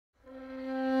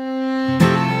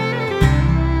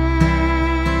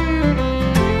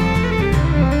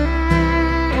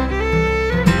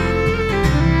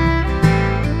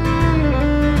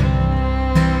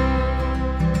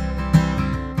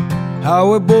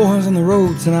Highway boys on the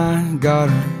road tonight, got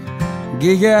a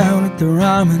gig out at the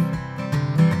Ryman.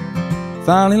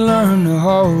 Finally learned the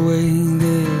hard way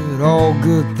that all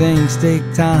good things take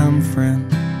time, friend.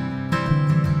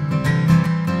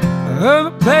 I heard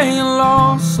a playing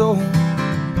lost soul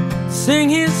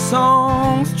sing his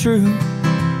songs true.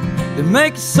 They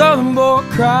make a southern boy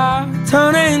cry,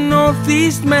 turn a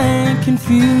northeast man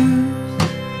confused.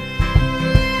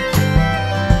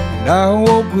 And I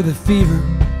awoke with a fever,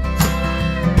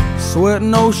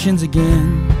 sweating oceans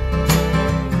again.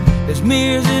 There's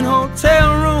mirrors in hotel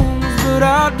rooms, but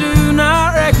I do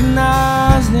not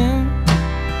recognize them.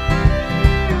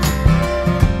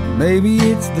 Maybe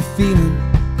it's the feeling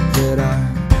that I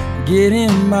get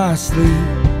in my sleep,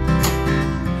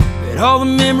 that all the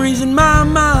memories in my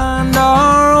mind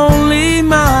are only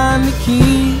mine to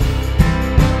keep.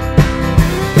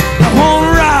 I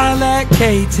wanna ride that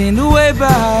K-10 way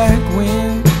back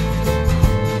when,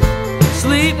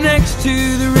 sleep next to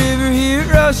the river, hear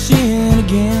rushing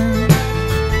again.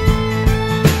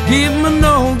 Give my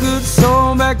no good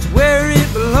soul back to where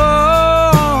it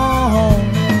belongs,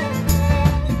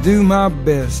 and do my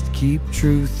best to keep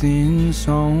truth in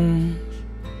songs,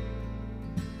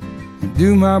 and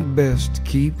do my best to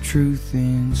keep truth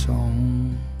in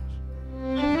songs.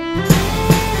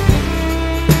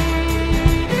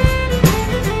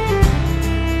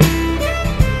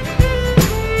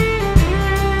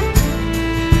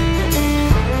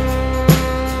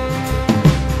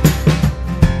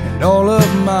 All of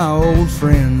my old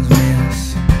friends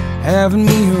miss having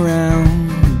me around,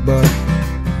 but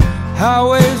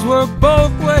highways work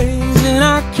both ways, and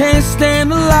I can't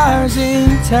stand the liars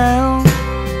in town.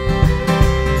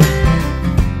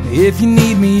 If you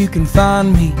need me, you can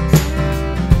find me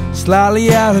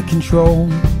slightly out of control,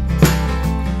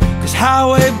 'cause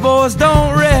highway boys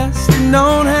don't rest and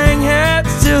don't hang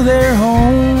hats till they're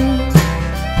home.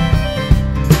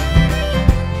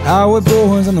 Highway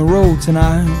boys on the road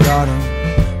tonight, got a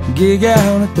gig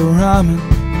out at the Ryman.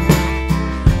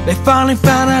 They finally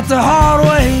found out the hard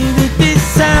way that this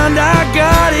sound I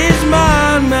got is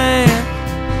mine, man.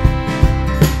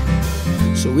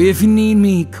 So if you need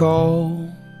me, call.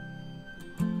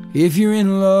 If you're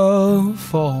in love,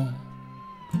 fall.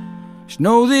 Just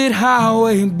know that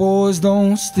highway boys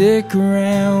don't stick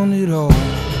around at all.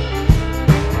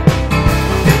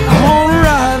 I wanna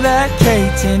ride that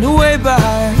K-10 way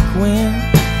back when,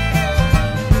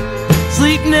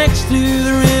 sleep next to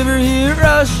the river, hear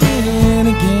rushing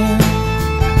again.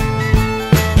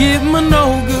 Give my no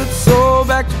good soul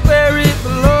back to where it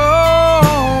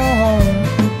belongs,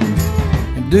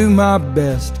 and do my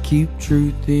best to keep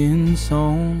truth in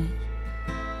songs,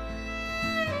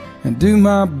 and do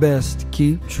my best to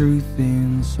keep truth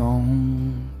in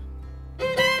songs.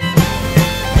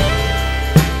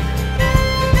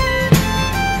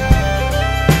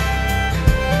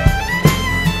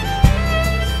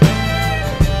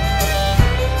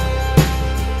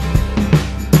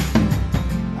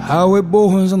 Highway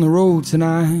boys on the road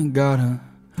tonight, got a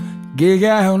gig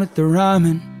out at the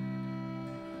Ryman.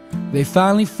 They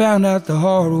finally found out the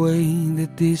hard way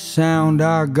that this sound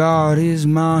I got is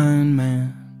mine,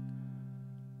 man.